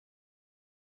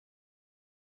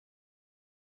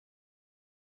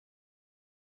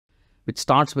which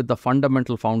starts with the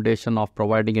fundamental foundation of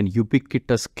providing an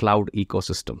ubiquitous cloud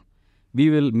ecosystem. We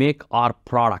will make our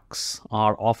products,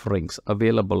 our offerings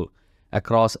available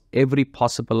across every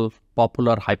possible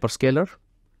popular hyperscaler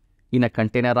in a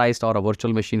containerized or a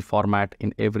virtual machine format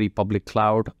in every public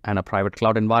cloud and a private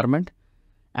cloud environment,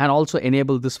 and also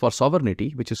enable this for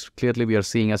sovereignty, which is clearly we are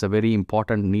seeing as a very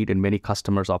important need in many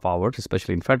customers of ours,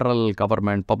 especially in federal,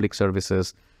 government, public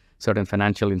services, certain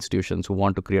financial institutions who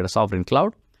want to create a sovereign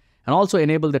cloud, and also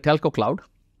enable the telco cloud,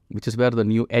 which is where the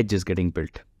new edge is getting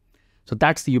built. So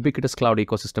that's the ubiquitous cloud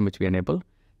ecosystem which we enable.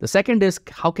 The second is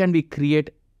how can we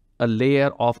create a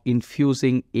layer of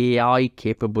infusing AI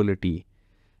capability,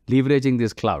 leveraging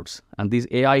these clouds. And these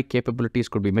AI capabilities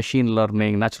could be machine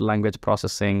learning, natural language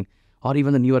processing, or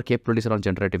even the newer capabilities around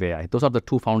generative AI. Those are the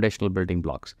two foundational building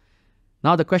blocks.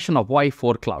 Now the question of why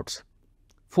 4 clouds?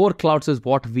 4 clouds is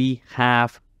what we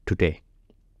have today.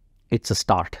 It's a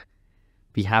start.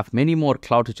 We have many more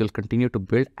clouds which will continue to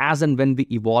build as and when we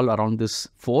evolve around this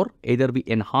 4. Either we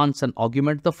enhance and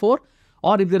augment the 4,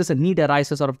 or if there is a need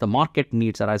arises, or if the market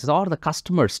needs arises, or the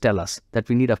customers tell us that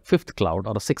we need a 5th cloud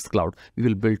or a 6th cloud, we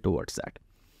will build towards that.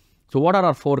 So what are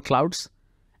our 4 clouds?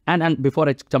 And before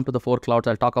I jump to the 4 clouds,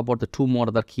 I'll talk about the 2 more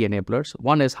other key enablers.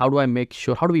 One is how do we make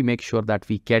sure that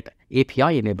we get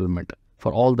API enablement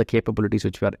for all the capabilities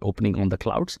which we are opening on the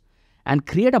clouds, and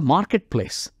create a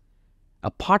marketplace, a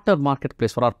partner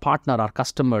marketplace for our partner, our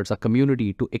customers, our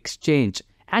community to exchange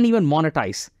and even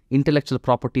monetize intellectual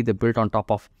property they built on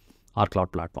top of our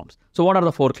cloud platforms. So what are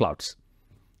the 4 clouds?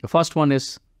 The first one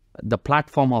is the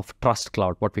platform of trust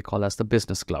cloud, what we call as the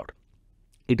business cloud.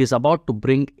 It is about to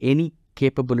bring any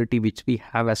capability which we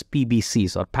have as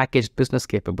PBCs or packaged business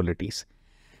capabilities,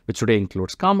 which today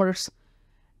includes commerce.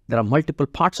 There are multiple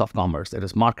parts of commerce. There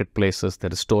is marketplaces,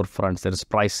 there is storefronts, there is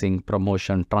pricing,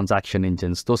 promotion, transaction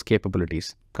engines, those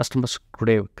capabilities. Customers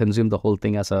today consume the whole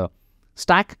thing as a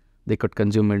stack. They could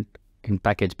consume it in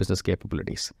packaged business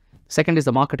capabilities. Second is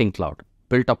the marketing cloud,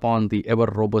 built upon the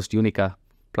ever-robust Unica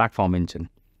platform engine.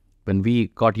 When we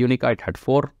got Unica, it had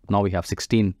 4. Now we have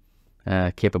 16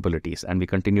 capabilities, and we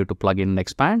continue to plug in and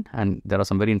expand. And there are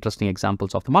some very interesting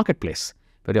examples of the marketplace,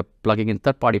 where you're plugging in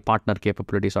third-party partner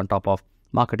capabilities on top of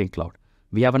marketing cloud.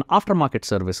 We have an aftermarket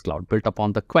service cloud built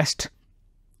upon the Quest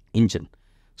engine.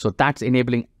 So that's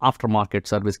enabling aftermarket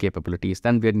service capabilities.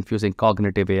 Then we're infusing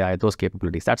cognitive AI, those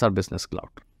capabilities. That's our business cloud,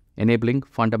 enabling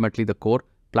fundamentally the core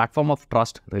platform of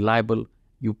trust, reliable.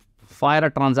 You fire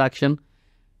a transaction,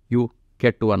 you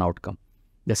get to an outcome.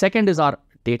 The second is our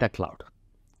data cloud.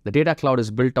 The data cloud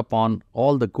is built upon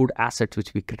all the good assets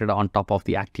which we created on top of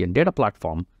the Actian data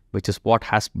platform, which is what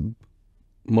has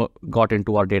got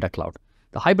into our data cloud.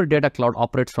 The hybrid data cloud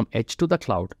operates from edge to the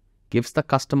cloud, gives the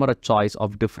customer a choice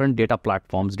of different data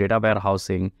platforms, data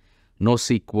warehousing,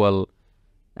 NoSQL,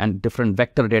 and different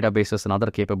vector databases and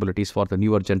other capabilities for the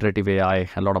newer generative AI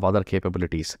and a lot of other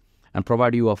capabilities, and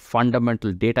provide you a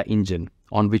fundamental data engine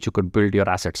on which you could build your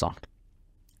assets on.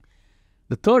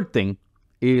 The third thing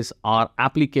is our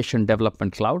application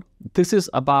development cloud. This is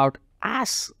about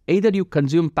as either you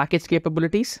consume package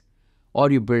capabilities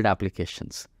or you build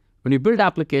applications. When you build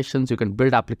applications, you can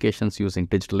build applications using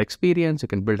digital experience. You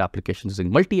can build applications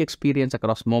using multi-experience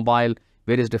across mobile,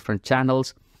 various different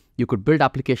channels. You could build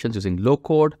applications using low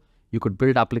code. You could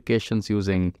build applications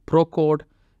using pro code.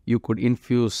 You could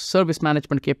infuse service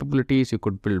management capabilities. You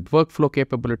could build workflow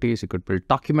capabilities. You could build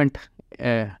document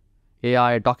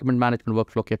AI, document management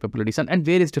workflow capabilities, and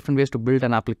various different ways to build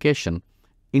an application,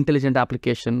 intelligent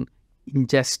application,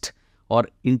 ingest or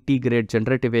integrate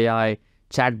generative AI,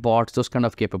 chatbots, those kind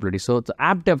of capabilities. So the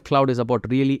app dev cloud is about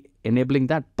really enabling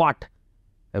that. But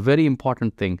a very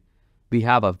important thing, we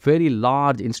have a very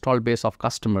large installed base of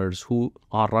customers who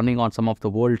are running on some of the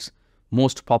world's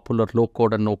most popular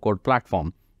low-code and no-code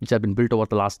platform, which have been built over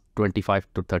the last 25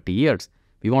 to 30 years.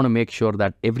 We want to make sure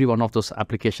that every one of those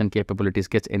application capabilities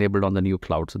gets enabled on the new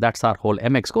cloud. So that's our whole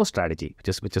MX Go strategy,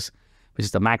 which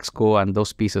is the Max Go and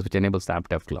those pieces which enables the app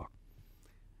dev cloud.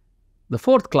 The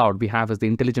fourth cloud we have is the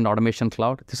intelligent automation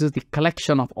cloud. This is the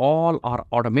collection of all our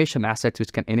automation assets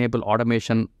which can enable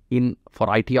automation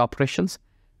for IT operations,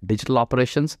 digital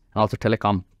operations, and also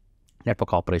telecom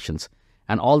network operations.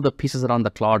 And all the pieces around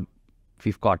the cloud,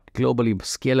 we've got globally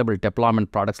scalable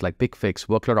deployment products like BigFix,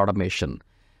 workload automation.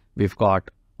 We've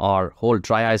got our whole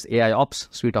dry eyes AI ops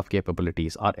suite of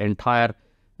capabilities, our entire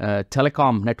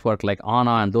telecom network like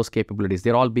ANA and those capabilities.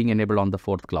 They're all being enabled on the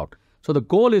fourth cloud. So the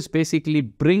goal is basically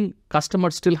bring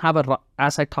customers still have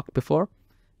as I talked before,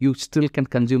 you still can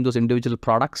consume those individual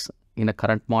products in a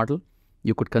current model.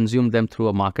 You could consume them through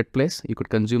a marketplace. You could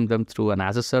consume them through an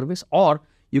as a service, or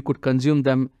you could consume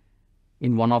them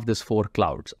in one of these 4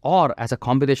 clouds, or as a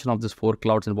combination of these 4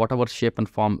 clouds in whatever shape and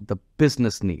form the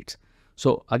business needs.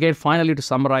 So again, finally, to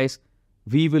summarize,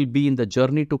 we will be in the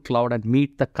journey to cloud and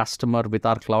meet the customer with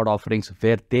our cloud offerings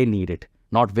where they need it,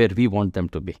 not where we want them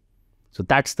to be. So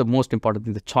that's the most important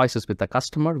thing. The choices with the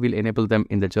customer will enable them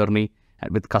in the journey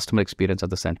and with customer experience at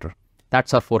the center.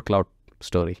 That's our 4 cloud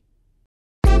story.